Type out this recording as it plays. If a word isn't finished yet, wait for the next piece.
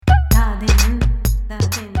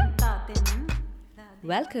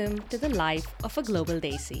Welcome to the life of a global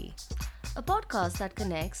Desi. A podcast that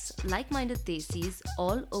connects like minded Desis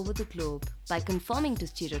all over the globe by conforming to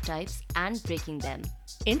stereotypes and breaking them.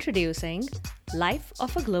 Introducing Life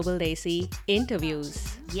of a Global Desi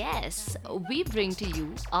interviews. Yes, we bring to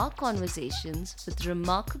you our conversations with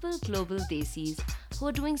remarkable global Desis who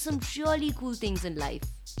are doing some really cool things in life.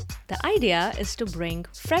 The idea is to bring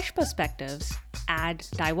fresh perspectives, add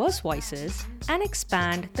diverse voices, and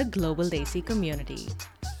expand the global Desi community.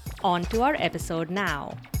 On to our episode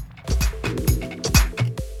now.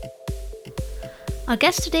 Our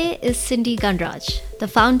guest today is Cindy Gunraj, the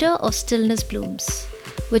founder of Stillness Blooms,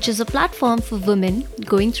 which is a platform for women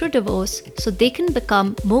going through divorce so they can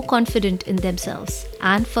become more confident in themselves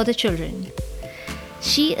and for the children.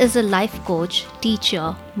 She is a life coach,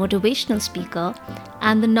 teacher, motivational speaker,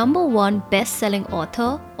 and the #1 best-selling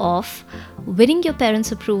author of Winning Your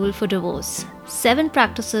Parents' Approval for Divorce: 7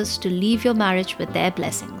 Practices to Leave Your Marriage with Their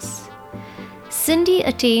Blessings. Cindy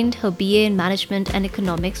attained her BA in Management and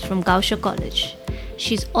Economics from Gausha College.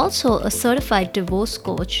 She's also a certified divorce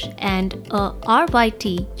coach and a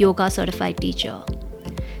RYT yoga certified teacher.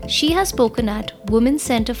 She has spoken at Women's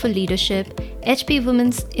Center for Leadership, HP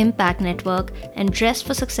Women's Impact Network, and Dress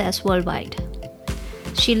for Success worldwide.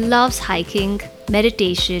 She loves hiking,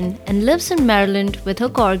 meditation, and lives in Maryland with her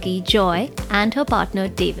corgi Joy and her partner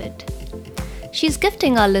David. She's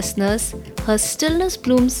gifting our listeners her Stillness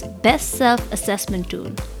Blooms Best Self-Assessment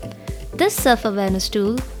Tool. This self-awareness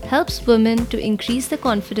tool helps women to increase their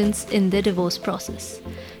confidence in their divorce process.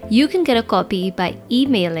 You can get a copy by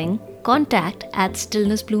emailing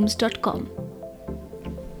contact@stillnessblooms.com.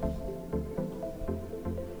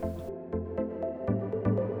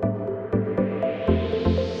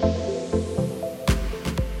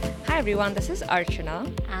 Hi everyone, this is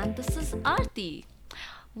Archana. And this is Aarti.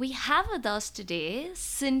 We have with us today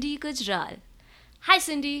Cindy Gujral. Hi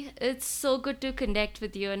Cindy, it's so good to connect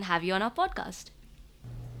with you and have you on our podcast.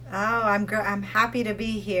 Oh, I'm happy to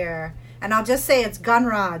be here. And I'll just say it's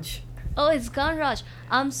Gunraj. Oh, it's Gunraj.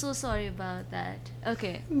 I'm so sorry about that.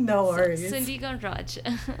 Okay. No worries. Cindy Gunraj.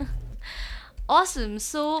 Awesome.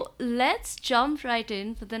 So let's jump right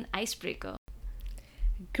in with an icebreaker.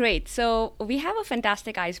 Great. So we have a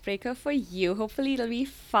fantastic icebreaker for you. Hopefully it'll be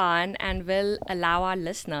fun and will allow our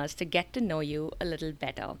listeners to get to know you a little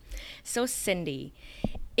better. So Cindy,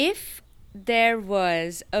 if there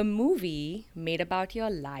was a movie made about your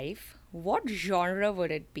life, what genre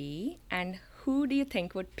would it be and who do you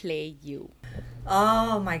think would play you?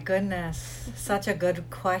 Oh my goodness, such a good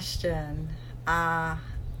question. I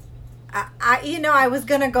was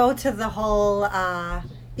gonna go to the whole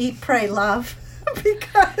Eat, Pray, Love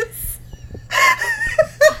because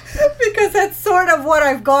because that's sort of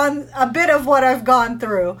a bit of what I've gone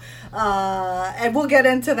through, and we'll get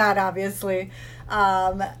into that obviously.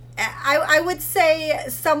 I would say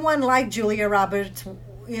someone like Julia Roberts,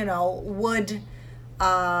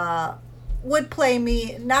 would play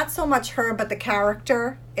me, not so much her, but the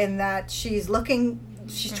character, in that she's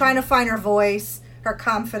trying to find her voice, her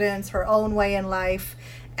confidence, her own way in life,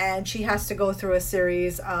 and she has to go through a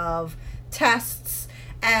series of tests,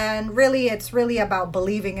 and really it's really about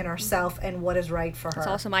believing in herself and what is right for her. It's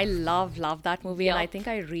awesome. I love that movie, and I Yup. think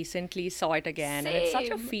I recently saw it again, and it's such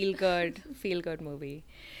a Same. feel good movie.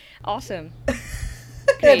 Awesome.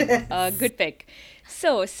 Great. Good pick.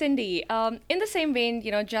 So, Cindy, in the same vein,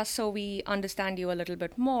 just so we understand you a little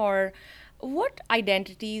bit more, what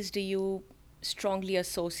identities do you strongly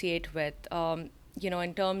associate with, in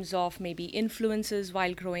terms of maybe influences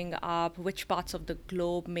while growing up, which parts of the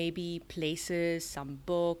globe, maybe places, some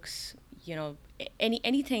books,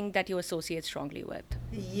 anything that you associate strongly with?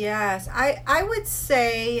 Yes, I would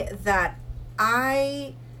say that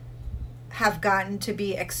I have gotten to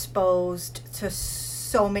be exposed to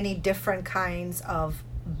so many different kinds of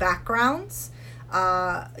backgrounds.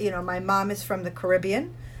 My mom is from the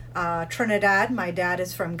Caribbean, Trinidad. My dad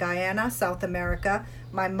is from Guyana, South America.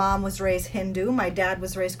 My mom was raised Hindu. My dad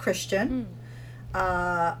was raised Christian.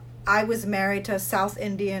 I was married to a South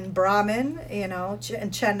Indian Brahmin, in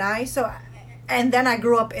Chennai. And then I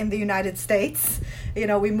grew up in the United States.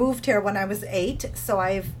 We moved here when I was 8, so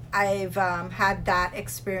I've had that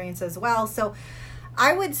experience as well. So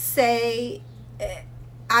I would say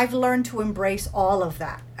I've learned to embrace all of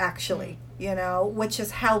that, actually, which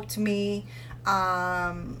has helped me.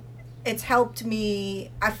 It's helped me.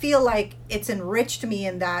 I feel like it's enriched me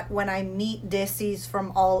in that when I meet Desis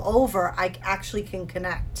from all over, I actually can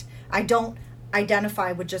connect. I don't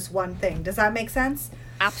identify with just one thing. Does that make sense?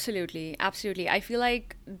 Absolutely, absolutely. I feel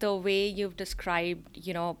like the way you've described,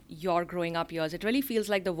 your growing up years, it really feels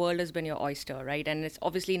like the world has been your oyster, right? And it's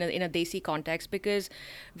obviously in a Desi context, because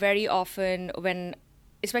very often when,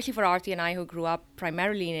 especially for Aarti and I, who grew up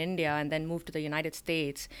primarily in India and then moved to the United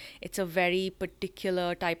States, it's a very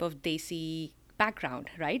particular type of Desi background,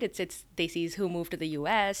 right? It's Desis who moved to the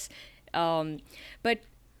US, but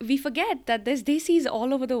we forget that there's desis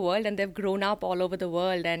all over the world, and they've grown up all over the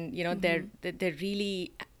world, and there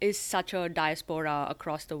really is such a diaspora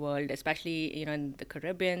across the world, especially in the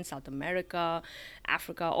Caribbean, South America,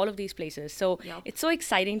 Africa, all of these places. So Yep. it's so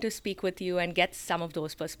exciting to speak with you and get some of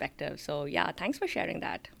those perspectives. So yeah, thanks for sharing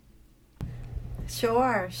that.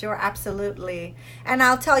 Sure, sure, absolutely. And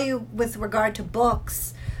I'll tell you, with regard to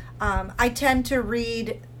books, I tend to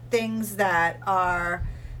read things that are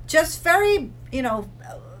just very,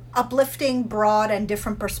 uplifting, broad, and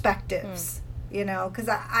different perspectives. Because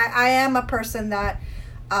I am a person that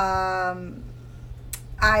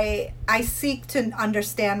I seek to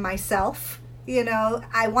understand myself.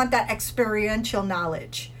 I want that experiential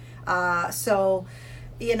knowledge. So,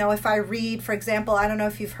 if I read, for example, I don't know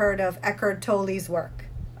if you've heard of Eckhart Tolle's work,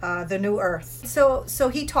 The New Earth. So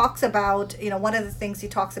he talks about, one of the things he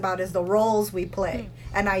talks about is the roles we play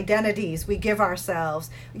and identities we give ourselves.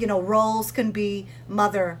 Roles can be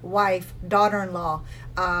mother, wife, daughter-in-law,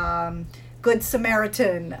 good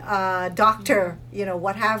Samaritan, doctor,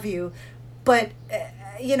 what have you. But,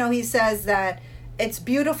 he says that it's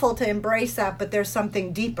beautiful to embrace that, but there's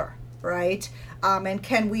something deeper, right? And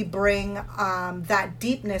can we bring that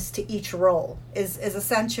deepness to each role is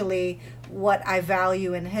essentially what I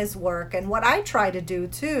value in his work. And what I try to do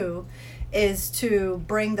too is to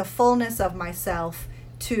bring the fullness of myself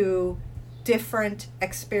to different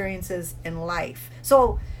experiences in life.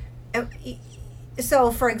 So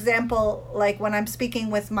for example, like when I'm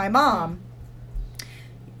speaking with my mom,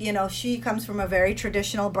 she comes from a very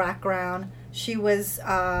traditional background. She was,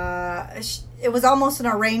 it was almost an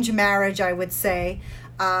arranged marriage, I would say.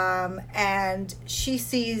 And she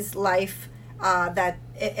sees life that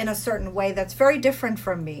in a certain way that's very different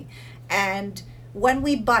from me. And when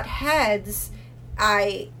we butt heads,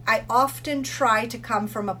 I often try to come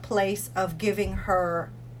from a place of giving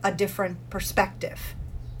her a different perspective,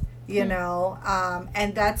 and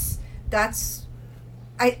that's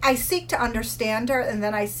I seek to understand her, and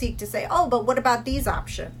then I seek to say, oh, but what about these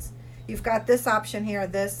options? You've got this option here,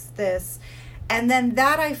 this. And then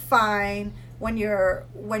that I find when you're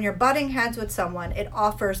butting heads with someone, it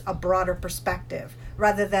offers a broader perspective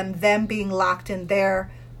rather than them being locked in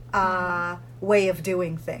their way of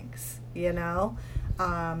doing things,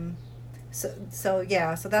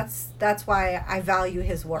 So that's why I value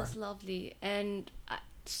his work. That's lovely and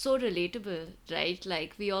so relatable, right?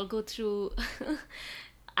 Like we all go through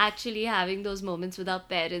actually having those moments with our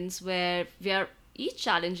parents where we are each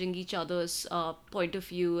challenging each other's point of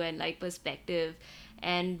view and like perspective.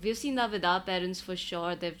 And we've seen that with our parents for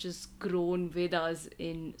sure. They've just grown with us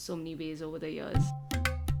in so many ways over the years.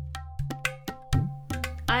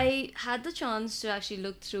 I had the chance to actually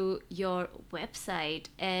look through your website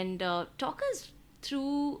and talk us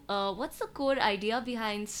through what's the core idea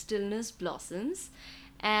behind Stillness Blossoms,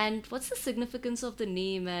 and what's the significance of the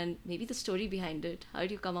name and maybe the story behind it. How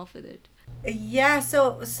did you come up with it?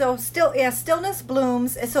 Stillness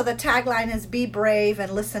blooms. So the tagline is "Be brave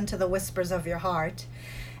and listen to the whispers of your heart,"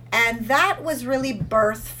 and that was really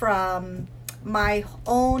birthed from my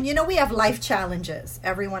own. We have life challenges.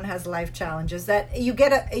 Everyone has life challenges that you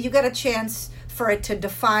get a chance for it to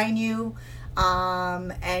define you,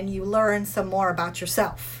 and you learn some more about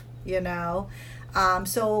yourself.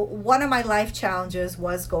 So one of my life challenges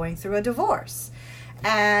was going through a divorce.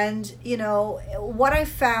 And, what I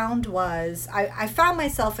found was I found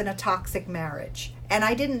myself in a toxic marriage. And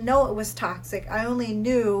I didn't know it was toxic. I only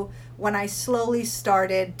knew when I slowly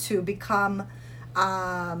started to come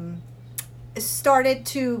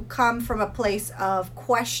from a place of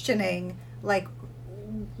questioning, like,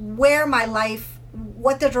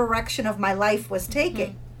 what the direction of my life was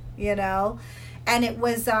taking, And it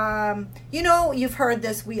was, you've heard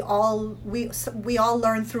this. We all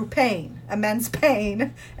learn through pain, immense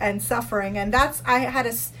pain and suffering, and I had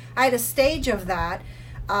a stage of that,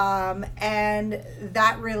 and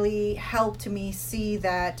that really helped me see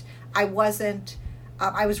that I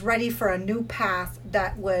was ready for a new path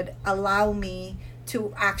that would allow me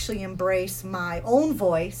to actually embrace my own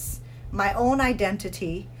voice, my own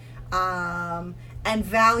identity, and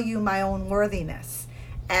value my own worthiness.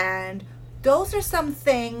 And those are some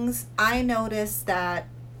things I noticed that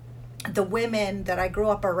the women that I grew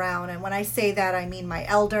up around, and when I say that, I mean my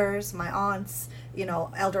elders, my aunts,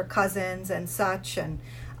 elder cousins and such, and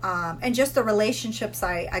just the relationships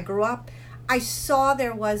I grew up, I saw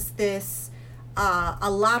there was this a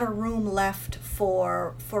lot of room left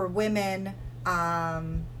for women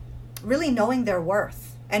really knowing their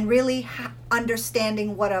worth and really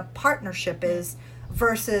understanding what a partnership is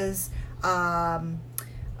versus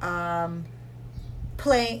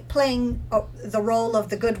playing the role of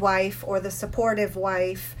the good wife or the supportive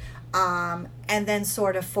wife, and then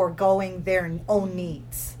sort of foregoing their own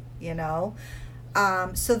needs, so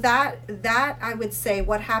that I would say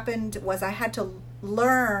what happened was I had to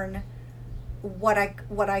learn what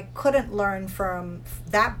I couldn't learn from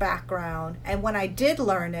that background. And when I did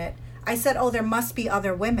learn it, I said, oh, there must be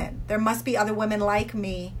other women. There must be other women like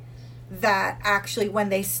me that actually, when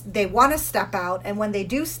they want to step out, and when they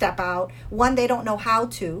do step out, one, they don't know how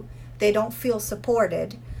to, they don't feel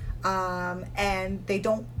supported, and they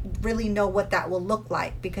don't really know what that will look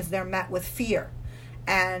like because they're met with fear.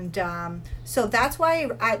 And so that's why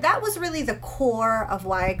that was really the core of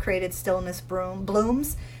why I created Stillness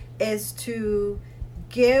Blooms, is to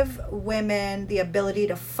give women the ability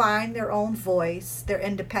to find their own voice, their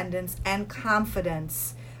independence, and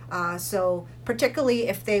confidence. So particularly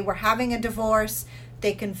if they were having a divorce,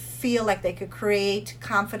 they can feel like they could create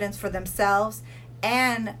confidence for themselves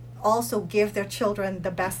and also give their children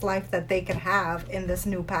the best life that they could have in this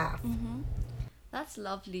new path. Mm-hmm. That's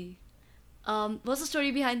lovely. What's the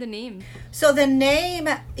story behind the name? So the name,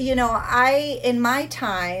 in my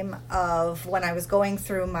time of when I was going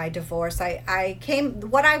through my divorce,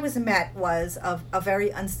 what I was met was of a very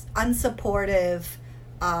unsupportive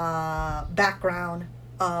background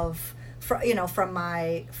from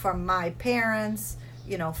my parents,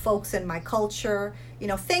 folks in my culture,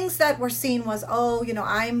 things that were seen was,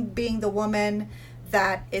 I'm being the woman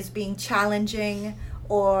that is being challenging,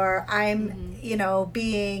 or I'm,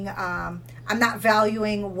 being, I'm not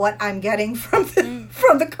valuing what I'm getting from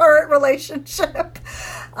the current relationship.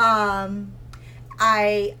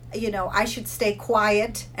 I should stay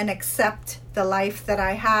quiet and accept the life that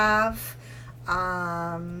I have.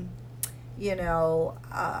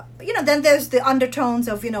 Then there's the undertones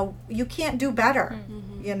of, you can't do better,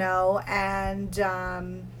 and,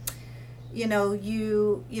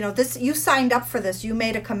 you signed up for this, you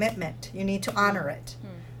made a commitment, you need to honor it.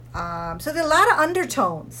 So there are a lot of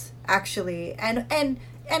undertones, actually, and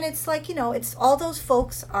it's like, it's all those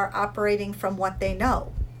folks are operating from what they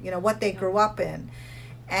know, what they grew up in.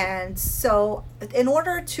 And so in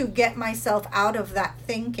order to get myself out of that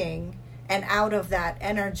thinking and out of that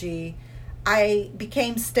energy, I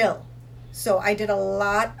became still. So I did a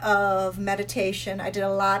lot of meditation. I did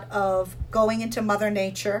a lot of going into Mother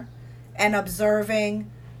Nature and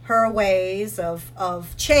observing her ways of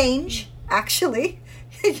change, actually.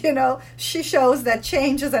 She shows that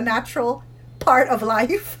change is a natural part of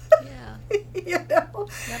life. Yeah.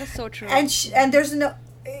 That is so true. And there's no,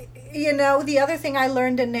 the other thing I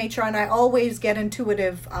learned in nature, and I always get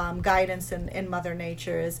intuitive guidance in Mother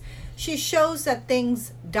Nature, is she shows that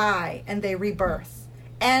things die and they rebirth,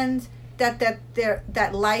 and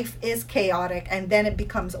that life is chaotic and then it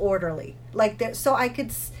becomes orderly. I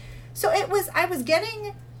was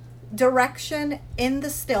getting direction in the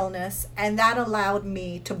stillness, and that allowed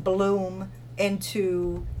me to bloom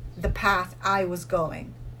into the path I was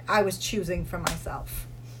choosing for myself.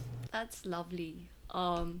 That's lovely.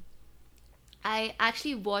 I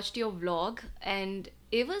actually watched your vlog and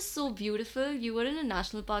it was so beautiful. You were in a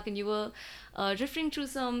national park and you were riffing through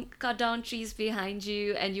some cut down trees behind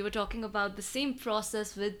you, and you were talking about the same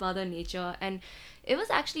process with Mother Nature, and it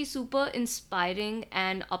was actually super inspiring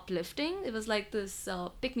and uplifting. It was like this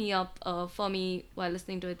pick me up for me while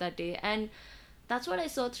listening to it that day, and that's what I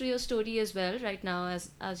saw through your story as well right now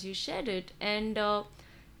as you shared it. And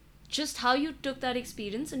just how you took that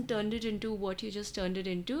experience and turned it into what you just turned it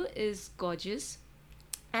into is gorgeous.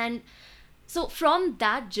 And so from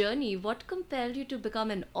that journey, what compelled you to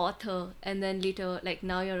become an author, and then later, like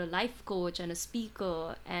now you're a life coach and a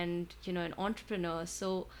speaker and an entrepreneur?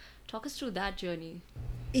 So talk us through that journey.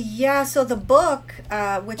 Yeah, so the book,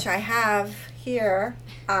 which I have here,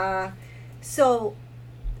 so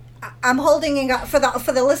I'm holding it up for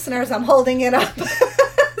the listeners. I'm holding it up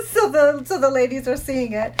so the ladies are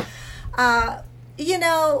seeing it. The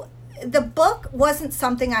book wasn't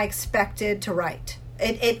something I expected to write.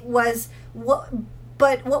 It was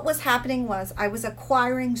but what was happening was I was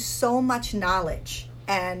acquiring so much knowledge,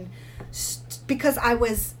 and because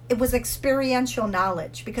it was experiential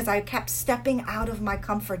knowledge, because I kept stepping out of my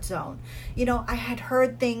comfort zone. I had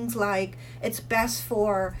heard things like it's best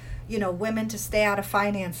for women to stay out of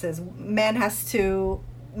finances. Men has to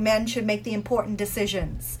men should make the important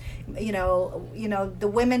decisions.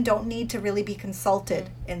 The women don't need to really be consulted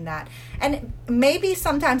in that. And maybe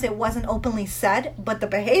sometimes it wasn't openly said, but the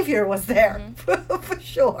behavior was there for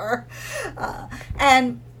sure.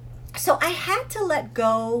 And so I had to let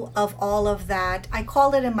go of all of that. I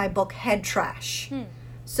call it in my book head trash.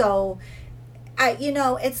 So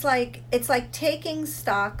it's like taking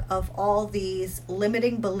stock of all these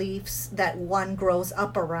limiting beliefs that one grows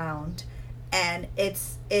up around, and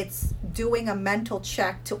it's doing a mental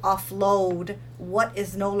check to offload what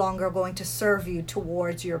is no longer going to serve you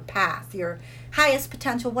towards your path, your highest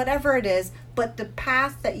potential, whatever it is. But the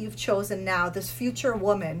path that you've chosen now, this future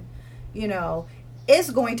woman,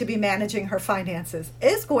 is going to be managing her finances,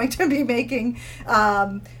 is going to be making,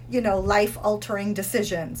 life-altering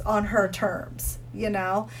decisions on her terms,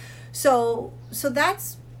 So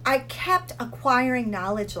that's, I kept acquiring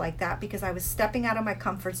knowledge like that because I was stepping out of my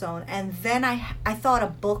comfort zone. And then I thought a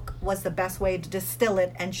book was the best way to distill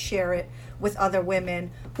it and share it with other women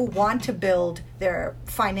who want to build their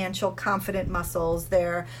financial confident muscles,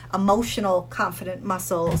 their emotional confident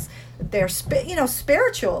muscles, their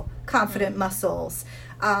spiritual confident muscles.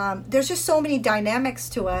 There's just so many dynamics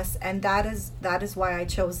to us, and that is why I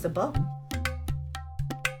chose the book.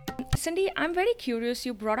 Cindy, I'm very curious.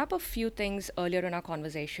 You brought up a few things earlier in our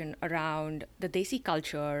conversation around the Desi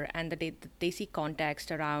culture and the Desi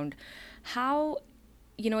context around how,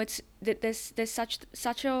 there's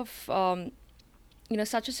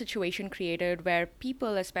such a situation created where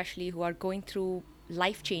people, especially who are going through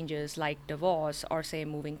life changes like divorce or say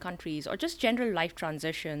moving countries or just general life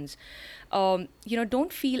transitions,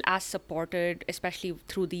 don't feel as supported, especially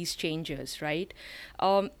through these changes, right?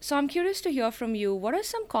 So I'm curious to hear from you, what are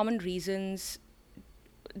some common reasons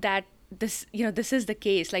that this is the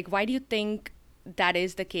case? Like, why do you think that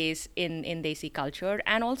is the case in Desi culture?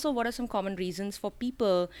 And also, what are some common reasons for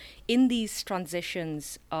people in these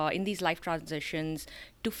transitions, in these life transitions,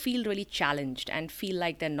 to feel really challenged and feel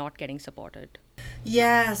like they're not getting supported?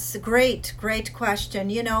 Yes, great question.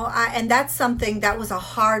 And that's something that was a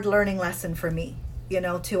hard learning lesson for me,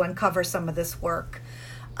 to uncover some of this work,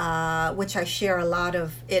 which I share a lot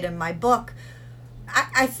of it in my book.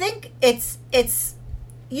 I think it's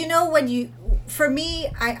for me,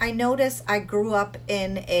 I notice I grew up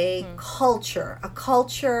in a culture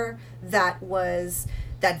that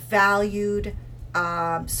valued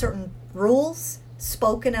certain rules,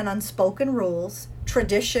 spoken and unspoken rules,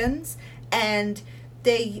 traditions, and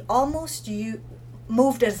they almost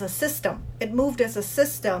moved as a system. It moved as a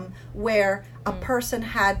system where a person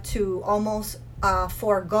had to almost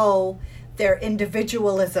forego their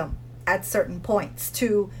individualism at certain points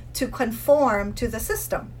to conform to the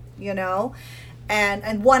system,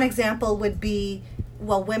 And one example would be,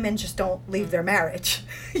 well, women just don't leave their marriage.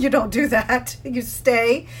 You don't do that. You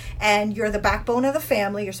stay, and you're the backbone of the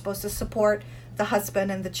family. You're supposed to support the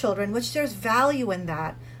husband and the children, which there's value in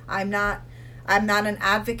that. I'm not an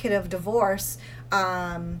advocate of divorce.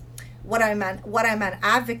 What I'm an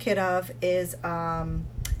advocate of is,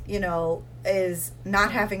 is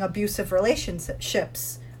not having abusive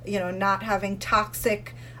relationships, not having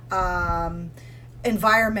toxic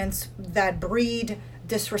environments that breed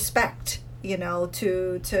disrespect,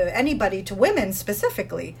 to anybody, to women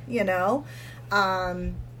specifically,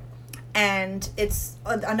 and it's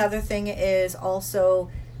another thing is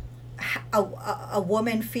also a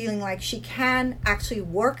woman feeling like she can actually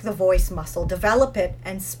work the voice muscle, develop it,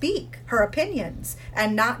 and speak her opinions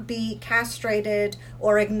and not be castrated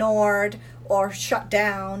or ignored or shut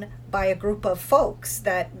down by a group of folks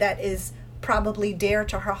that is probably dear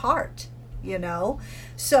to her heart,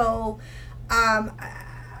 So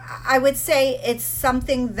I would say it's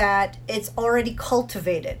something that it's already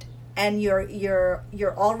cultivated, and you're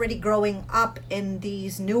already growing up in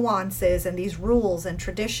these nuances and these rules and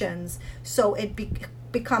traditions, so it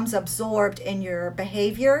becomes absorbed in your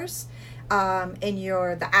behaviors, in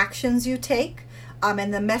the actions you take,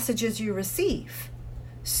 and the messages you receive.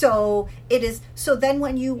 So it is. So then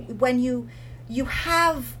when you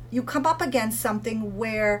come up against something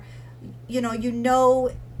where you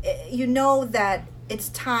know that it's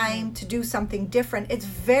time to do something different, it's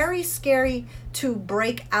very scary to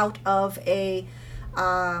break out of a,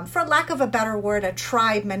 for lack of a better word, a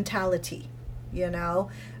tribe mentality,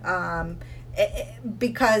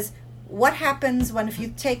 because what happens if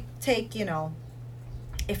you take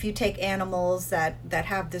if you take animals that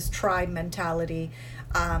have this tribe mentality,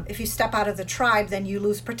 if you step out of the tribe, then you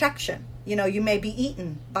lose protection. You may be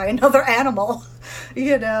eaten by another animal,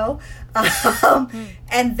 and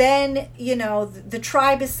then, the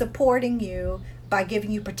tribe is supporting you by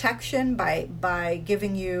giving you protection, by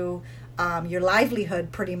giving you your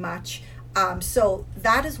livelihood pretty much. So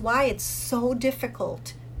that is why it's so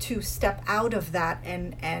difficult to step out of that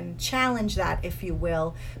and challenge that, if you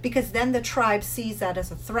will, because then the tribe sees that as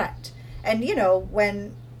a threat. And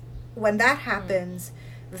when that happens,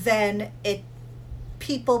 then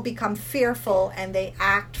people become fearful and they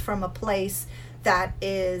act from a place that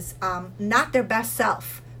is not their best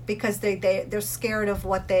self, because they're scared of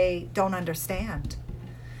what they don't understand.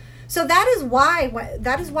 So that is why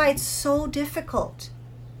it's so difficult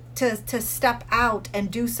to step out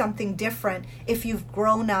and do something different if you've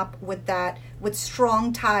grown up with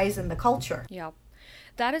strong ties in the culture. Yeah.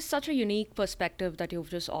 That is such a unique perspective that you've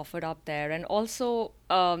just offered up there. And also,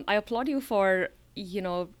 I applaud you for,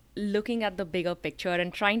 looking at the bigger picture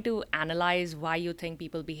and trying to analyze why you think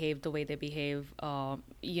people behave the way they behave,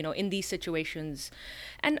 in these situations.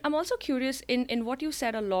 And I'm also curious in what you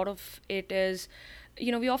said, a lot of it is,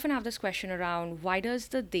 we often have this question around why does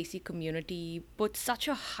the Desi community put such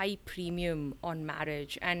a high premium on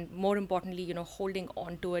marriage, and more importantly, holding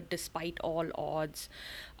on to it despite all odds.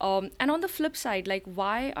 And on the flip side, like,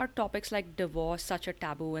 why are topics like divorce such a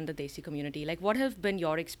taboo in the Desi community? Like, what have been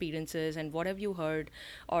your experiences, and what have you heard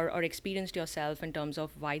or experienced yourself in terms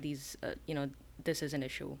of why this is an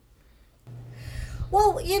issue?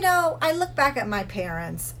 Well, I look back at my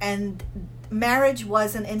parents, and marriage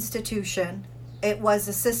was an institution. It was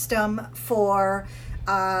a system for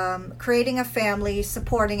creating a family,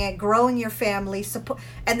 supporting it, growing your family,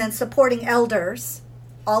 and then supporting elders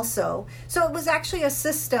also. So it was actually a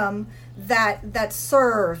system that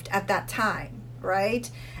served at that time, right?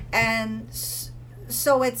 And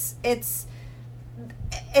so it's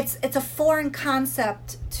a foreign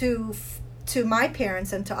concept to my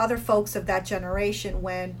parents and to other folks of that generation,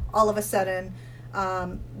 when all of a sudden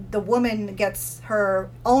the woman gets her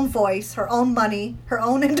own voice, her own money, her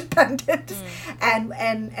own independence,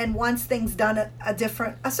 and wants things done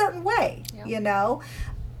a certain way. Yep.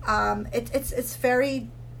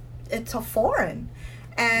 It's a foreign,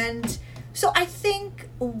 and so I think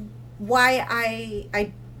why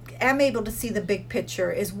I am able to see the big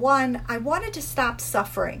picture is, one, I wanted to stop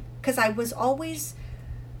suffering, because I was always,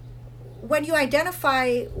 when you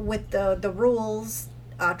identify with the rules,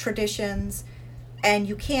 traditions, and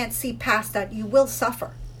you can't see past that, you will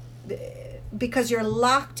suffer, because you're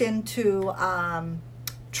locked into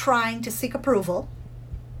trying to seek approval,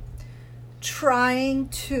 trying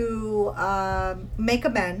to make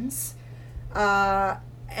amends,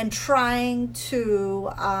 and trying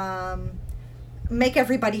to make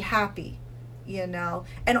everybody happy, and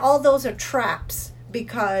all those are traps,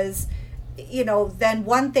 because then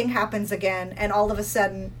one thing happens again, and all of a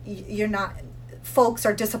sudden folks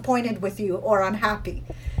are disappointed with you or unhappy.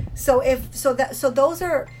 So those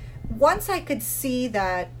are, once I could see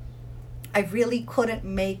that I really couldn't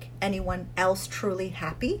make anyone else truly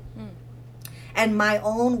happy, and my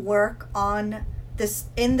own work on this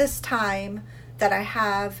in this time that I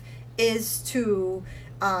have is to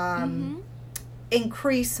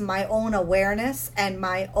increase my own awareness and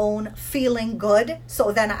my own feeling good,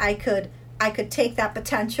 so then I could take that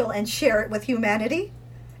potential and share it with humanity,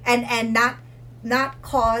 and not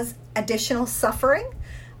cause additional suffering.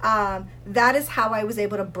 That is how I was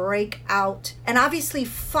able to break out and obviously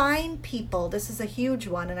find people. This is a huge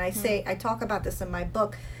one, and I talk about this in my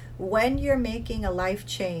book. When you're making a life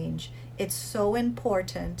change, it's so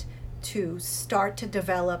important to start to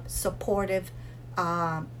develop supportive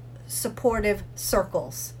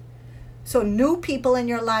circles. So new people in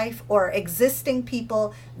your life, or existing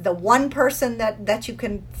people, the one person that you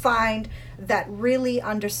can find that really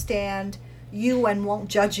understand you and won't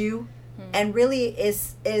judge you, and really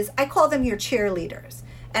is I call them your cheerleaders,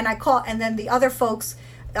 and then the other folks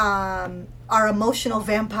are emotional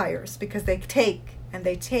vampires, because they take and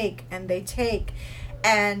they take and they take,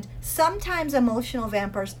 and sometimes emotional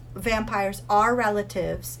vampires are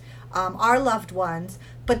relatives, are loved ones.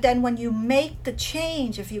 But then when you make the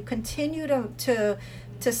change, if you continue to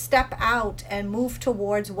step out and move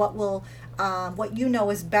towards what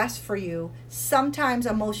is best for you, sometimes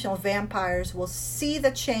emotional vampires will see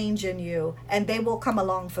the change in you, and they will come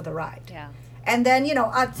along for the ride. Yeah. And then,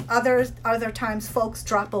 other times folks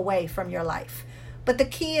drop away from your life. But the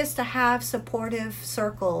key is to have supportive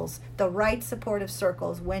circles, the right supportive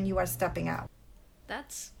circles, when you are stepping out.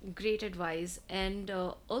 That's great advice. And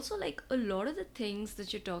also, like, a lot of the things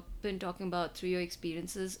that you've been talking about through your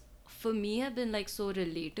experiences, for me, have been like so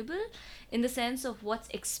relatable, in the sense of what's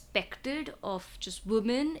expected of just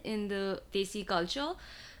women in the Desi culture.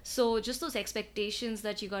 So just those expectations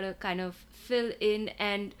that you gotta kind of fill in,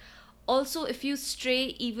 and also if you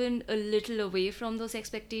stray even a little away from those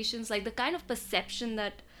expectations, like the kind of perception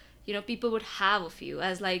that people would have of you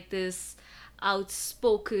as like this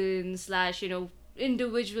outspoken slash,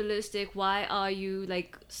 individualistic. Why are you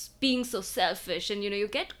like being so selfish? And you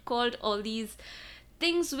get called all these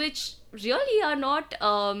things which really are not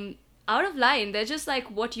out of line. They're just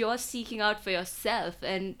like what you're seeking out for yourself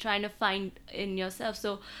and trying to find in yourself.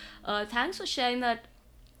 So thanks for sharing that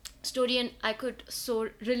story, and I could so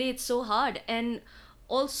relate so hard. And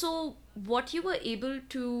also what you were able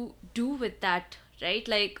to do with that, right?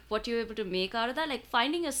 Like what you were able to make out of that, like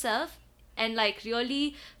finding yourself and like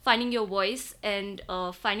really finding your voice and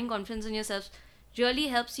finding confidence in yourself really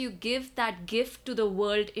helps you give that gift to the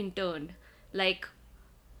world in turn. Like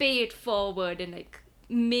pay it forward and like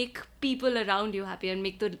make people around you happy and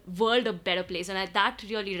make the world a better place. And that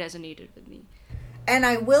really resonated with me. And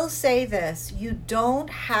I will say this, you don't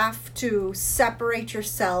have to separate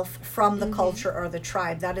yourself from the culture or the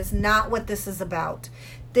tribe. That is not what this is about.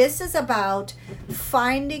 This is about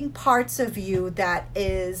finding parts of you that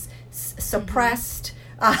is suppressed,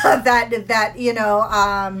 that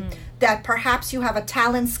perhaps you have a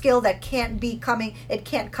talent skill that it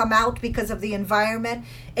can't come out because of the environment.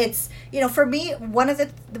 It's, for me, one of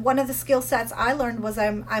the skill sets I learned was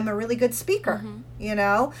I'm a really good speaker,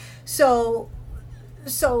 So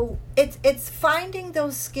it's finding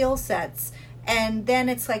those skill sets, and then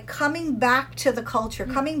it's like coming back to the culture,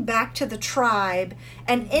 coming back to the tribe,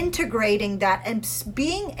 and integrating that and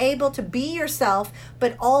being able to be yourself,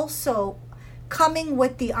 but also coming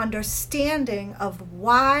with the understanding of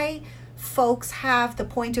why folks have the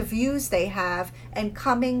point of views they have, and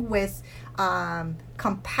coming with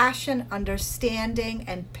compassion, understanding,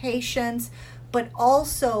 and patience, but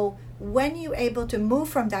also when you're able to move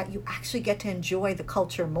from that, you actually get to enjoy the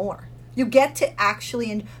culture more. You get to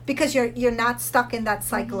actually, because you're not stuck in that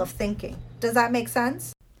cycle of thinking. Does that make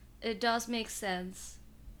sense? It does make sense.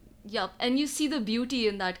 Yup. And you see the beauty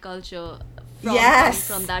in that culture coming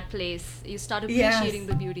from that place. You start appreciating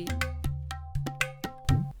the beauty.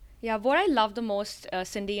 Yeah, what I love the most,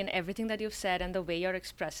 Cindy, in everything that you've said and the way you're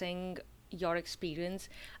expressing your experience,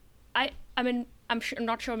 I mean, I'm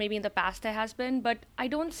not sure, maybe in the past there has been, but I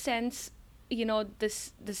don't sense,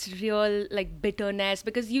 this real like bitterness,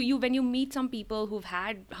 because you when you meet some people who've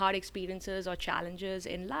had hard experiences or challenges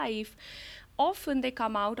in life, often they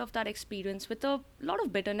come out of that experience with a lot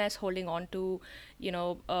of bitterness, holding on to,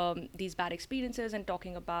 these bad experiences and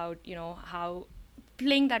talking about, how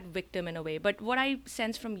playing that victim in a way. But what I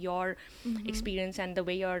sense from your experience and the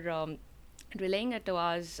way you're relaying it to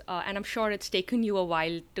us, and I'm sure it's taken you a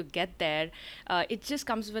while to get there, it just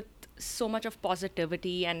comes with so much of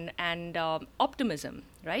positivity and optimism,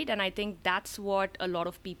 right? And I think that's what a lot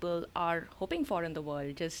of people are hoping for in the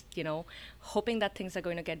world, just, hoping that things are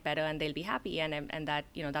going to get better and they'll be happy, and that,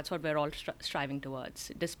 that's what we're all striving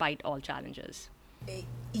towards, despite all challenges.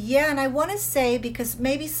 Yeah, and I want to say, because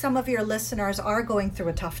maybe some of your listeners are going through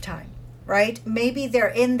a tough time, right? Maybe they're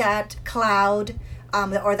in that cloud,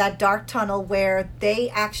 or that dark tunnel where they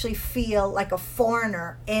actually feel like a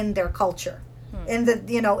foreigner in their culture, in the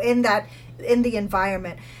in the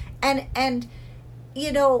environment, and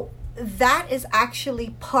that is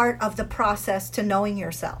actually part of the process to knowing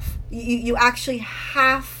yourself. You actually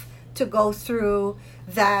have to go through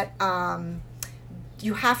that.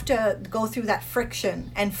 You have to go through that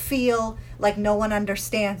friction and feel like no one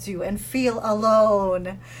understands you, and feel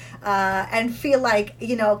alone, and feel like,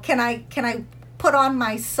 can I put on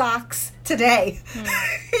my socks today?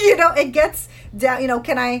 It gets down,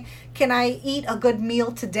 can I eat a good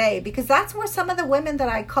meal today? Because that's where some of the women that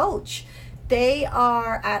I coach, they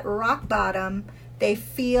are at rock bottom. They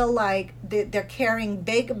feel like they're carrying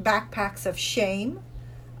big backpacks of shame.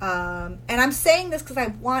 And I'm saying this because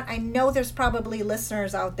I know there's probably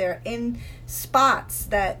listeners out there in spots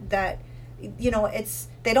that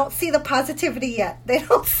they don't see the positivity yet. They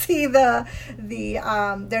don't see the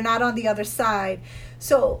they're not on the other side.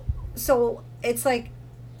 So it's like,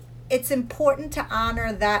 it's important to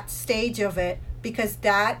honor that stage of it, because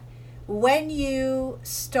that, when you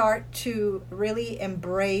start to really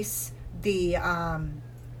embrace the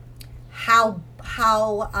how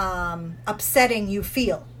upsetting you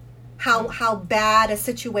feel, how bad a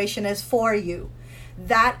situation is for you,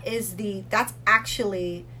 that's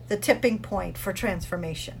actually the tipping point for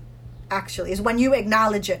transformation, actually, is when you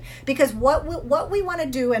acknowledge it. Because what we want to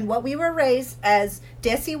do, and what we were raised as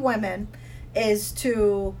Desi women, is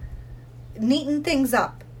to neaten things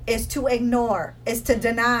up, is to ignore, is to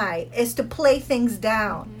deny, is to play things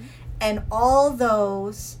down. And all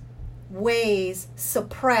those ways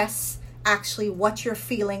suppress actually what you're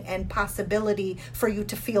feeling and possibility for you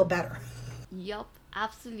to feel better. Yup,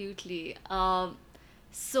 absolutely. So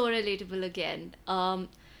relatable again.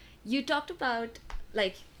 You talked about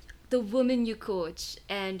like the woman you coach,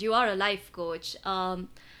 and you are a life coach.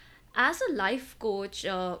 As a life coach,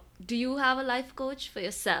 do you have a life coach for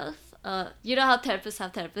yourself? You know how therapists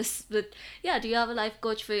have therapists, but yeah, do you have a life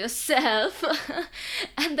coach for yourself?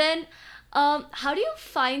 And then, how do you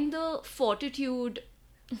find the fortitude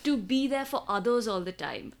to be there for others all the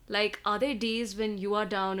time? Like, are there days when you are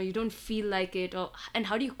down or you don't feel like it, or and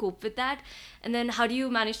how do you cope with that? And then how do you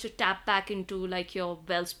manage to tap back into like your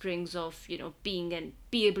well springs of being, and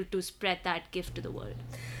be able to spread that gift to the world?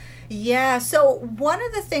 Yeah, so one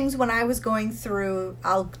of the things when I was going through,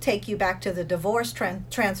 I'll take you back to the divorce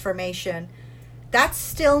transformation, that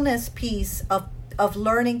stillness piece of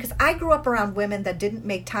learning, because I grew up around women that didn't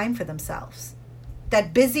make time for themselves,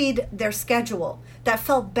 that busied their schedule, that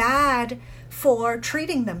felt bad for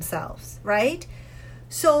treating themselves, right?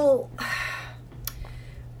 So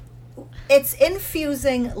it's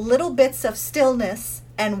infusing little bits of stillness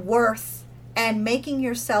and worth and making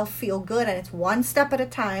yourself feel good, and it's one step at a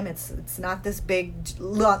time. It's not this big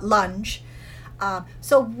lunge.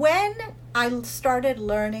 So when I started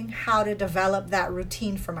learning how to develop that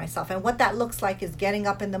routine for myself, and what that looks like is getting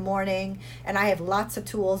up in the morning, and I have lots of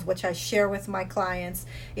tools which I share with my clients,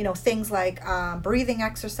 things like breathing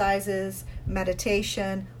exercises,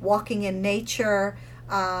 meditation, walking in nature,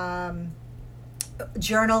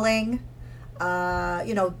 journaling,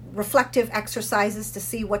 reflective exercises to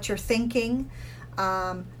see what you're thinking,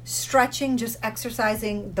 stretching, just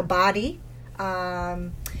exercising the body.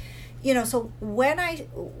 So when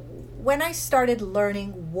I started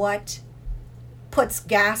learning what puts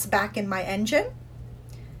gas back in my engine,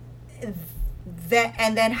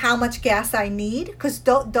 and then how much gas I need, because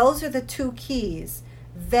those are the two keys,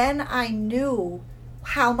 then I knew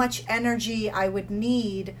how much energy I would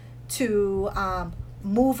need to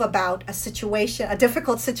move about a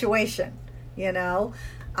difficult situation,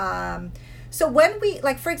 So when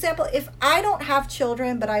for example, if I don't have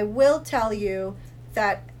children, but I will tell you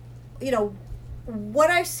that, what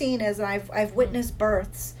I've seen is, I've witnessed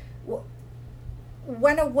births.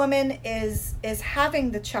 When a woman is having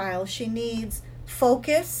the child, she needs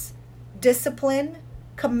focus, discipline,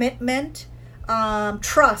 commitment,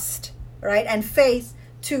 trust, right, and faith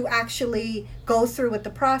to actually go through with the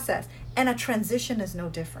process. And a transition is no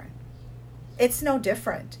different. It's no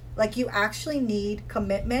different. Like, you actually need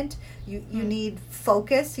commitment. You need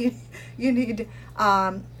focus. You need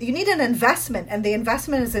an investment, and the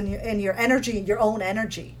investment is in your energy, your own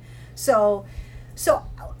energy. So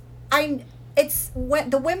it's when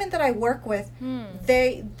the women that I work with,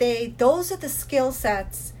 they those are the skill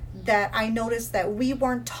sets that I noticed that we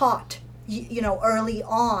weren't taught, early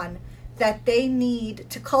on, that they need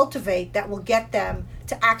to cultivate, that will get them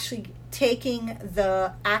to actually taking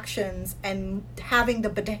the actions and having the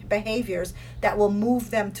behaviors that will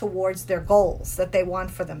move them towards their goals that they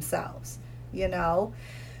want for themselves,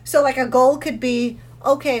 So like a goal could be,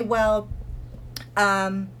 okay, well,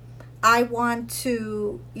 I want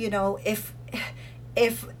to, if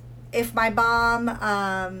my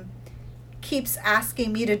mom keeps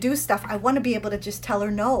asking me to do stuff, I want to be able to just tell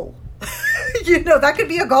her no. That could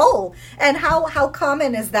be a goal. And how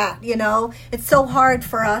common is that? It's so hard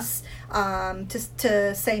for us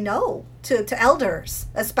to say no to elders,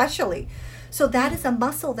 especially. So that is a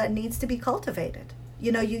muscle that needs to be cultivated.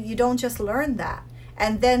 You don't just learn that.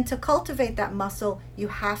 And then to cultivate that muscle, you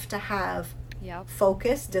have to have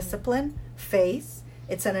focus, discipline, faith.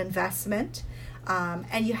 It's an investment.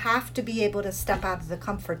 And you have to be able to step out of the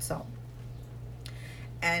comfort zone.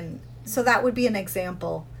 And so that would be an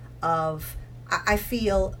example of, I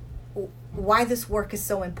feel, why this work is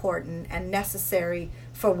so important and necessary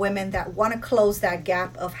for women that want to close that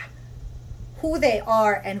gap of who they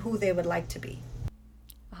are and who they would like to be.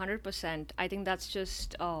 100%. I think that's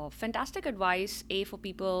just fantastic advice, for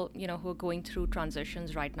people, who are going through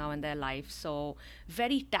transitions right now in their life. So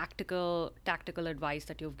very tactical advice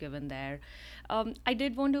that you've given there. I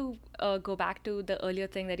did want to go back to the earlier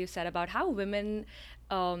thing that you said about how women,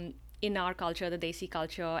 in our culture, the Desi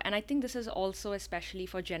culture, and I think this is also especially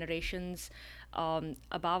for generations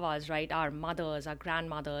above us, right? Our mothers, our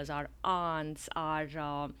grandmothers, our aunts, our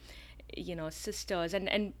sisters,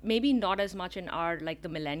 and maybe not as much in our, like, the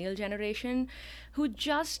millennial generation, who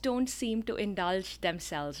just don't seem to indulge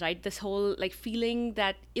themselves, right? This whole, like, feeling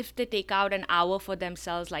that if they take out an hour for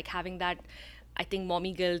themselves, like having that, I think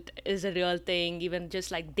mommy guilt is a real thing. Even just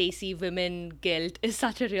like Desi women guilt is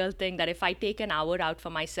such a real thing, that if I take an hour out for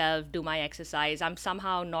myself, do my exercise, I'm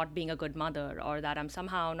somehow not being a good mother, or that I'm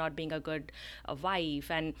somehow not being a good wife.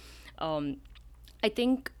 And I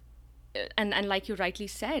think, and like you rightly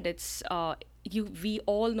said, it's we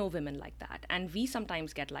all know women like that, and we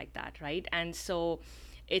sometimes get like that, right? And so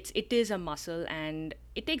it is a muscle, and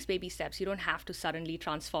it takes baby steps. You don't have to suddenly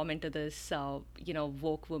transform into this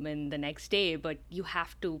woke woman the next day, but you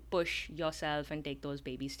have to push yourself and take those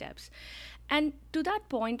baby steps. And to that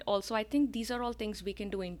point also, I think these are all things we can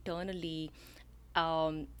do internally,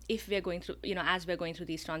 if we're going through, as we're going through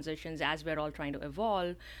these transitions, as we're all trying to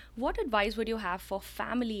evolve. What advice would you have for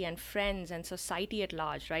family and friends and society at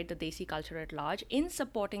large, right? The Desi culture at large, in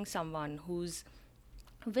supporting someone who's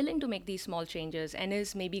willing to make these small changes and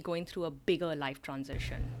is maybe going through a bigger life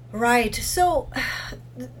transition? Right. So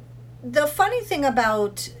the funny thing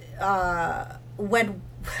about when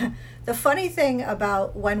the funny thing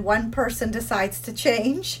about when one person decides to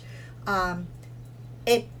change,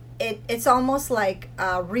 it's almost like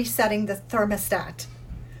resetting the thermostat.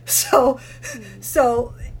 So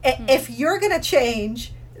if you're gonna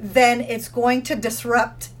change, then it's going to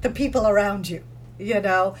disrupt the people around you.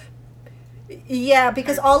 Yeah,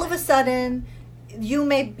 because all of a sudden you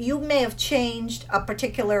may have changed a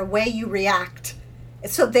particular way you react.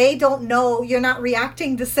 So they don't know, you're not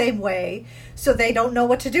reacting the same way, so they don't know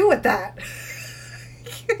what to do with that.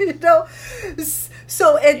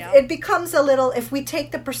 So it becomes a little, if we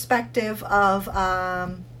take the perspective of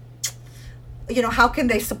how can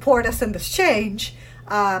they support us in this change,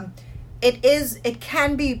 it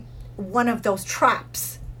can be one of those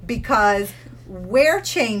traps, because we're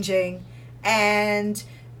changing and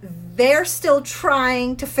they're still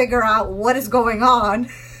trying to figure out what is going on.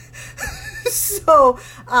 So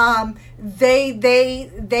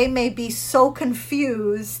they may be so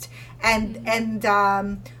confused, and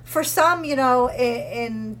for some,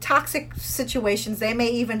 in toxic situations, they may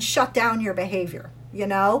even shut down your behavior.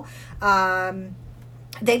 Because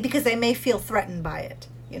they may feel threatened by it.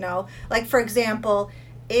 Like, for example,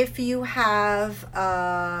 if you have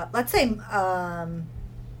let's say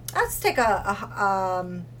let's take a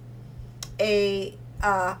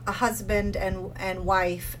husband and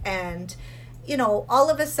wife, and all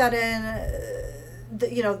of a sudden,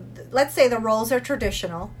 let's say the roles are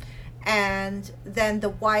traditional, and then the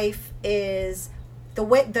wife is the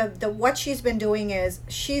way what she's been doing is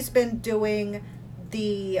she's been doing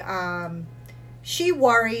she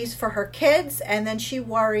worries for her kids, and then she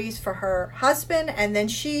worries for her husband, and then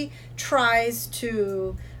she tries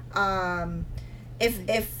to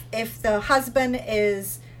if the husband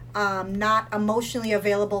is not emotionally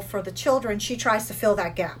available for the children, she tries to fill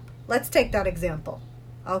that gap. Let's take that example.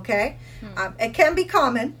 Okay. It can be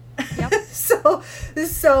common. Yep. So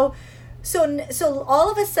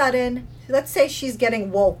all of a sudden, let's say she's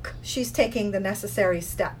getting woke, she's taking the necessary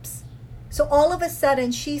steps. So all of a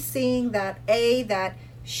sudden she's seeing that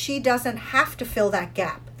she doesn't have to fill that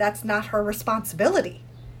gap. That's not her responsibility.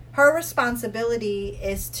 Her responsibility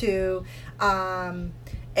is to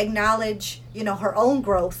acknowledge, her own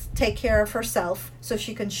growth, take care of herself, so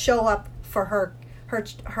she can show up for her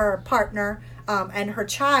partner and her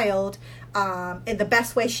child in the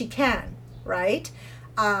best way she can, right?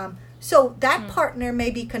 So that partner may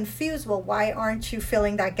be confused. Well, why aren't you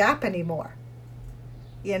filling that gap anymore?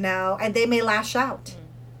 And they may lash out.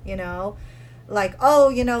 Like,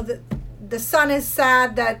 oh, the son is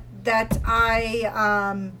sad that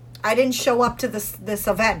I didn't show up to this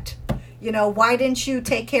event. Why didn't you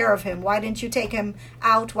take care of him? Why didn't you take him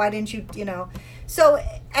out? Why didn't you, So,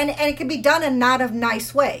 and it can be done in not a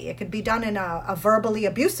nice way. It could be done in a verbally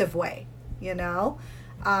abusive way,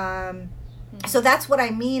 So that's what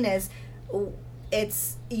I mean is,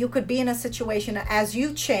 you could be in a situation as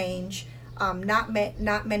you change, not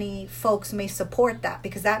many folks may support that,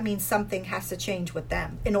 because that means something has to change with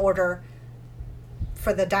them in order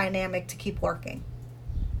for the dynamic to keep working.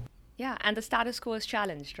 Yeah, and the status quo is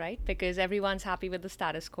challenged, right? Because everyone's happy with the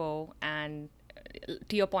status quo, and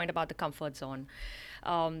to your point about the comfort zone,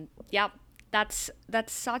 that's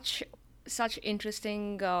such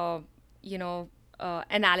interesting,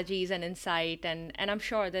 analogies and insight, and I'm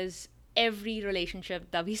sure there's every relationship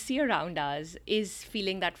that we see around us is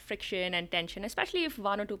feeling that friction and tension, especially if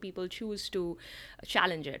one or two people choose to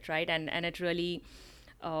challenge it, right? And it really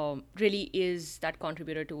is that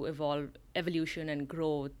contributor to evolution and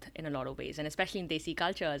growth in a lot of ways, and especially in Desi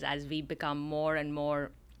cultures, as we become more and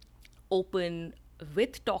more open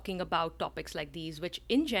with talking about topics like these, which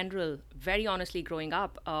in general, very honestly, growing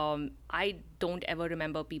up, I don't ever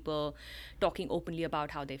remember people talking openly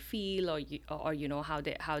about how they feel, or how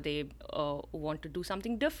they want to do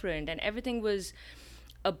something different, and everything was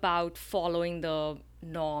about following the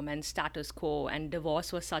norm and status quo, and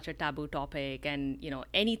divorce was such a taboo topic, and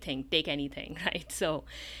anything, take anything, right? So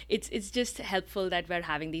it's just helpful that we're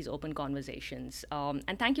having these open conversations,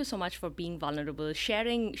 and thank you so much for being vulnerable,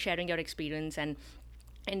 sharing your experience, and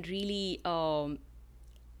really,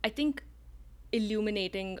 I think,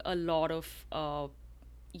 illuminating a lot of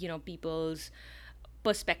people's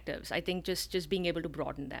perspectives. I think just being able to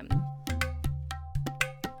broaden them.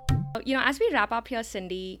 As we wrap up here,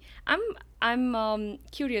 Cindy, I'm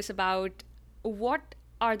curious about what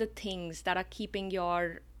are the things that are keeping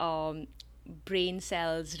your brain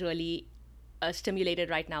cells really stimulated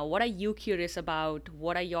right now. What are you curious about?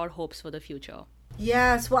 What are your hopes for the future?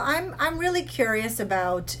 Yes, well, I'm really curious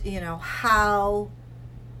about how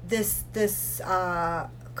this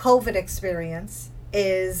COVID experience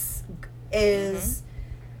is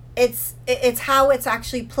it's how it's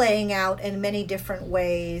actually playing out in many different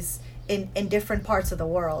ways in different parts of the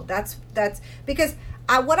world. That's because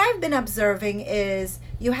what I've been observing is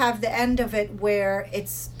you have the end of it where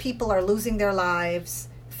it's people are losing their lives,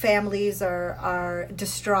 families are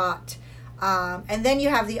distraught, and then you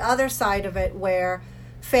have the other side of it where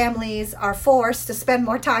families are forced to spend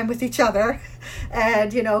more time with each other,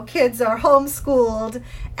 and kids are homeschooled,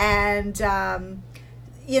 and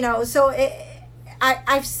so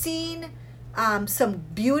I've seen some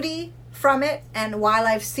beauty from it, and while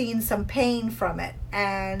I've seen some pain from it,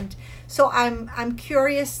 and so I'm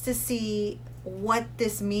curious to see what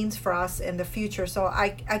this means for us in the future. So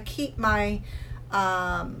I keep my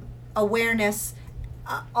awareness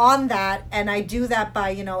on that, and I do that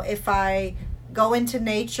by if I go into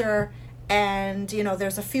nature and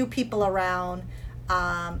there's a few people around,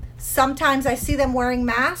 sometimes I see them wearing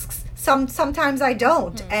masks, sometimes I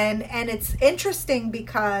don't, and it's interesting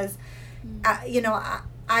because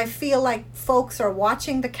I feel like folks are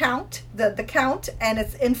watching the count, and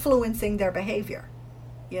it's influencing their behavior,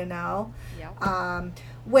 Yeah.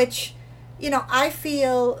 Which, I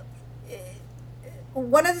feel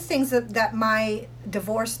one of the things that my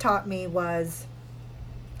divorce taught me was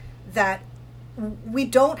that we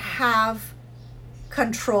don't have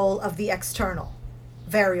control of the external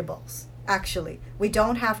variables. Actually, we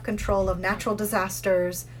don't have control of natural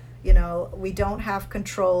disasters. We don't have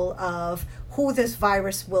control of who this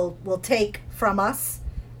virus will take from us,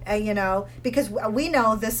 because we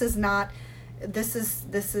know this is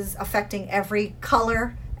affecting every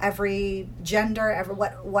color, every gender, every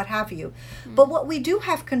what have you. But what we do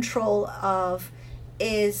have control of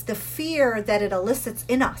is the fear that it elicits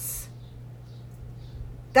in us.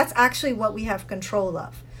 That's actually what we have control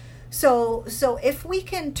of. So if we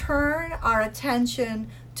can turn our attention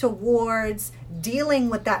towards dealing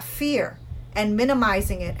with that fear and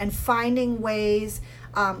minimizing it and finding ways,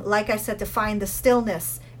 like I said, to find the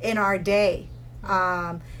stillness in our day.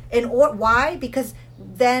 Why? Because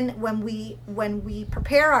then when we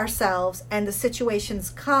prepare ourselves and the situations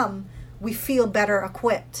come, we feel better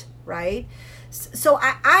equipped, right? So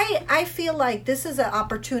I feel like this is an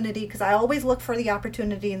opportunity, because I always look for the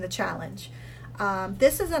opportunity in the challenge.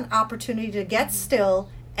 This is an opportunity to get still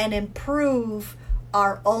and improve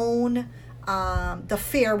our own, the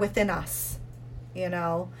fear within us,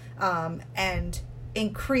 and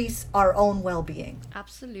increase our own well-being.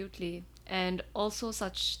 Absolutely. And also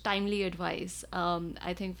such timely advice.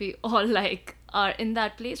 I think we all are in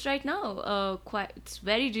that place right now. It's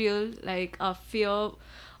very real, our fear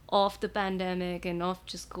of the pandemic and of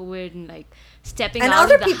just COVID and stepping and out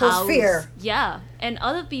other of the people's house. fear. Yeah, and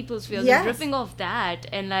other people's fear. Yes. Ripping off that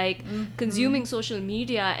and consuming social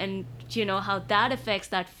media and how that affects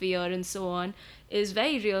that fear and so on is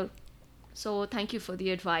very real. So thank you for the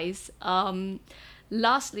advice.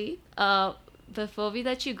 Lastly, before we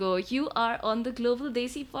let you go, you are on the Global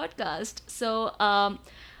Desi podcast. So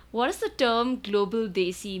what does the term Global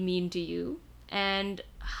Desi mean to you, and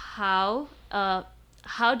how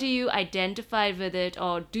do you identify with it,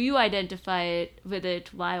 or do you identify with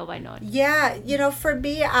it? Why or why not? Yeah, for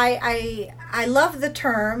me, I love the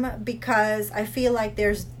term because I feel like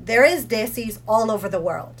there is Desis all over the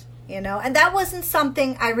world, and that wasn't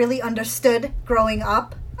something I really understood growing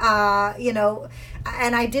up,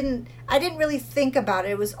 and I didn't really think about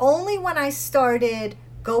it. It was only when I started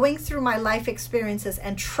going through my life experiences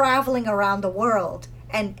and traveling around the world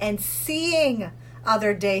and seeing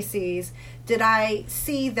other Desis did I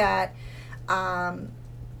see that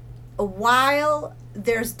while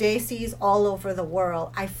there's Desis all over the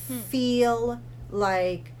world, I feel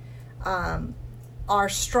like our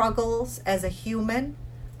struggles as a human,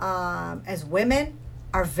 as women,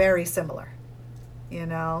 are very similar,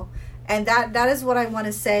 and that is what I want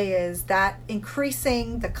to say, is that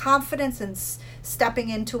increasing the confidence and stepping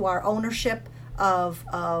into our ownership of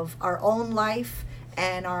our own life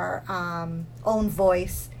and our own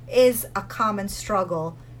voice is a common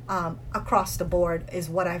struggle across the board, is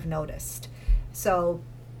what I've noticed. So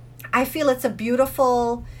I feel it's a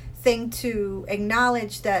beautiful thing to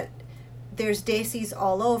acknowledge that there's Desis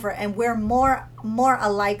all over, and we're more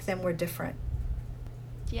alike than we're different.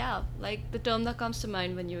 Yeah, like the term that comes to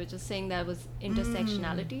mind when you were just saying that was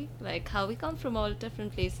intersectionality, like how we come from all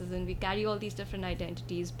different places and we carry all these different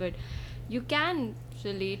identities, but you can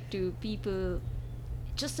relate to people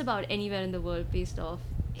just about anywhere in the world based off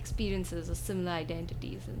experiences or similar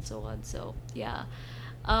identities and so on. So yeah,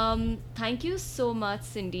 thank you so much,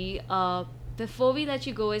 Cindy. Before we let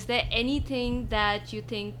you go, is there anything that you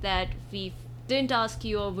think that we didn't ask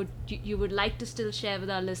you or you would like to still share with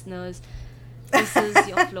our listeners? This is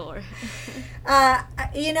your floor.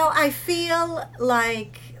 I feel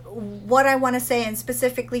like what I want to say, and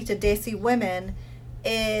specifically to Desi women,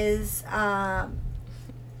 is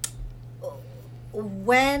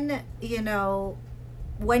when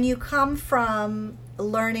you come from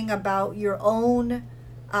learning about your own,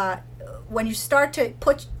 when you start to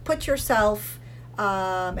put yourself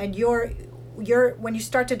and when you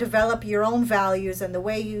start to develop your own values and the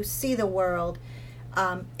way you see the world,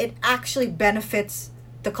 it actually benefits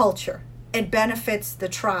the culture. It benefits the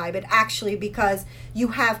tribe. It actually, because you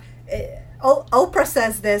have, Oprah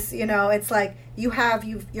says this, it's like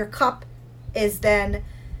your cup is then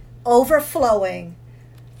overflowing.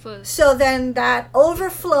 So then that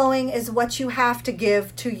overflowing is what you have to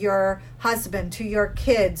give to your husband, to your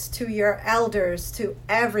kids, to your elders, to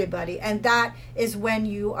everybody. And that is when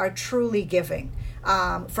you are truly giving,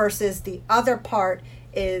 versus the other part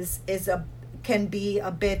can be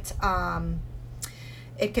a bit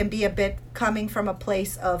coming from a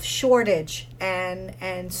place of shortage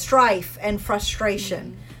and strife and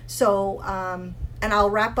frustration. So and I'll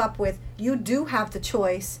wrap up with, you do have the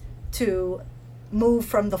choice to move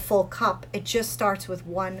from the full cup. It just starts with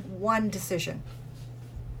one decision.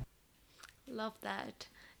 Love that.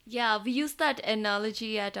 Yeah, we use that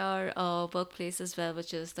analogy at our workplace as well,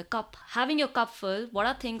 which is the cup. Having your cup full, what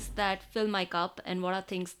are things that fill my cup and what are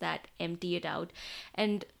things that empty it out?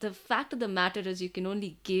 And the fact of the matter is you can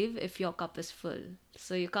only give if your cup is full.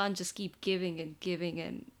 So you can't just keep giving and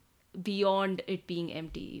beyond it being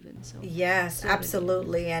empty even. So yes,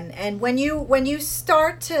 absolutely. And when you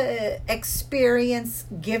start to experience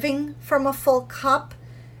giving from a full cup,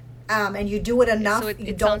 and you do it enough,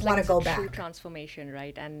 you don't want to go back. True transformation,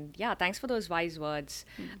 right? And yeah, thanks for those wise words.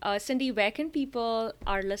 Cindy, where can people,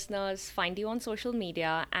 our listeners, find you on social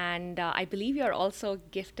media? And I believe you're also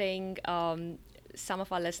gifting some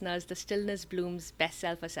of our listeners the Stillness Blooms Best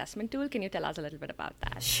Self-Assessment Tool. Can you tell us a little bit about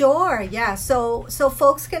that? Sure, yeah. So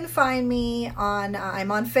folks can find me on,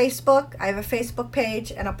 I'm on Facebook. I have a Facebook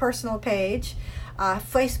page and a personal page.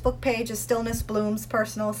 Facebook page is Stillness Blooms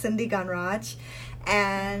Personal Cindy Gunraj.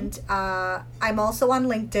 And I'm also on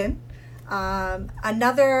LinkedIn. And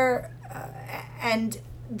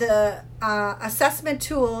the assessment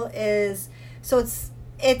tool is, so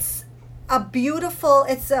it's a beautiful,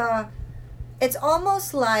 it's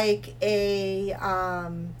almost like a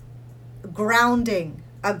grounding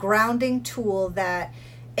tool that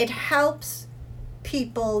it helps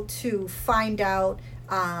people to find out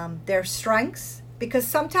their strengths. Because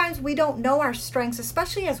sometimes we don't know our strengths,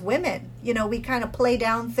 especially as women. We kind of play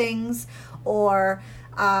down things or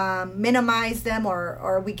minimize them,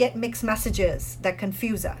 or we get mixed messages that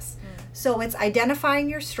confuse us. So it's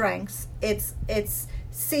identifying your strengths. It's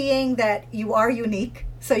seeing that you are unique.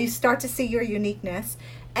 So you start to see your uniqueness.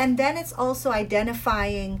 And then it's also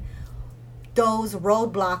identifying those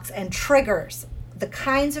roadblocks and triggers, the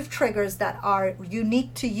kinds of triggers that are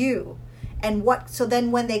unique to you. And so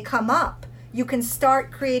then when they come up, you can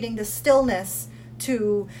start creating the stillness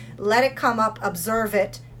to let it come up, observe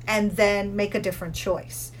it, and then make a different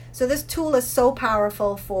choice. So this tool is so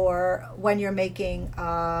powerful for when you're making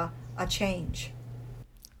a change.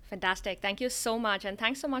 Fantastic. Thank you so much. And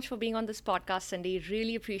thanks so much for being on this podcast, Cindy.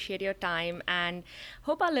 Really appreciate your time and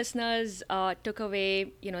hope our listeners took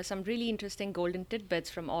away, some really interesting golden tidbits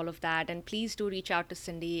from all of that. And please do reach out to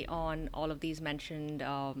Cindy on all of these mentioned,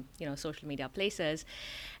 social media places.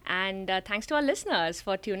 And thanks to our listeners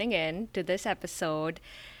for tuning in to this episode.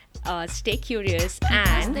 Stay curious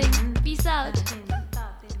and peace out.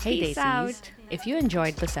 Hey Daisies, if you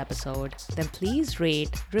enjoyed this episode, then please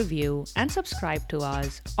rate, review, and subscribe to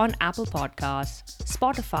us on Apple Podcasts,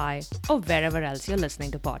 Spotify, or wherever else you're listening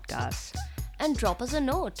to podcasts. And drop us a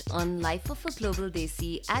note on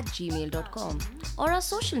lifeofaglobaldesi@gmail.com or our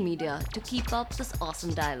social media to keep up this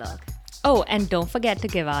awesome dialogue. Oh, and don't forget to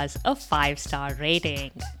give us a 5-star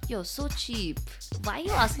rating. You're so cheap. Why are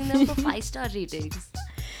you asking them for 5-star ratings?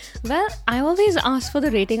 Well, I always ask for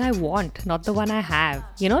the rating I want, not the one I have.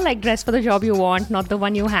 You know, like dress for the job you want, not the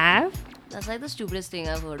one you have. That's like the stupidest thing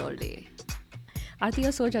I've heard all day. Aarti,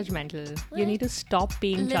 you're so judgmental. You need to stop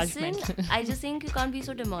being Listen, judgmental. I just think you can't be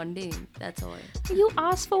so demanding. That's all. You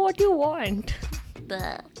ask for what you want.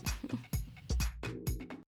 But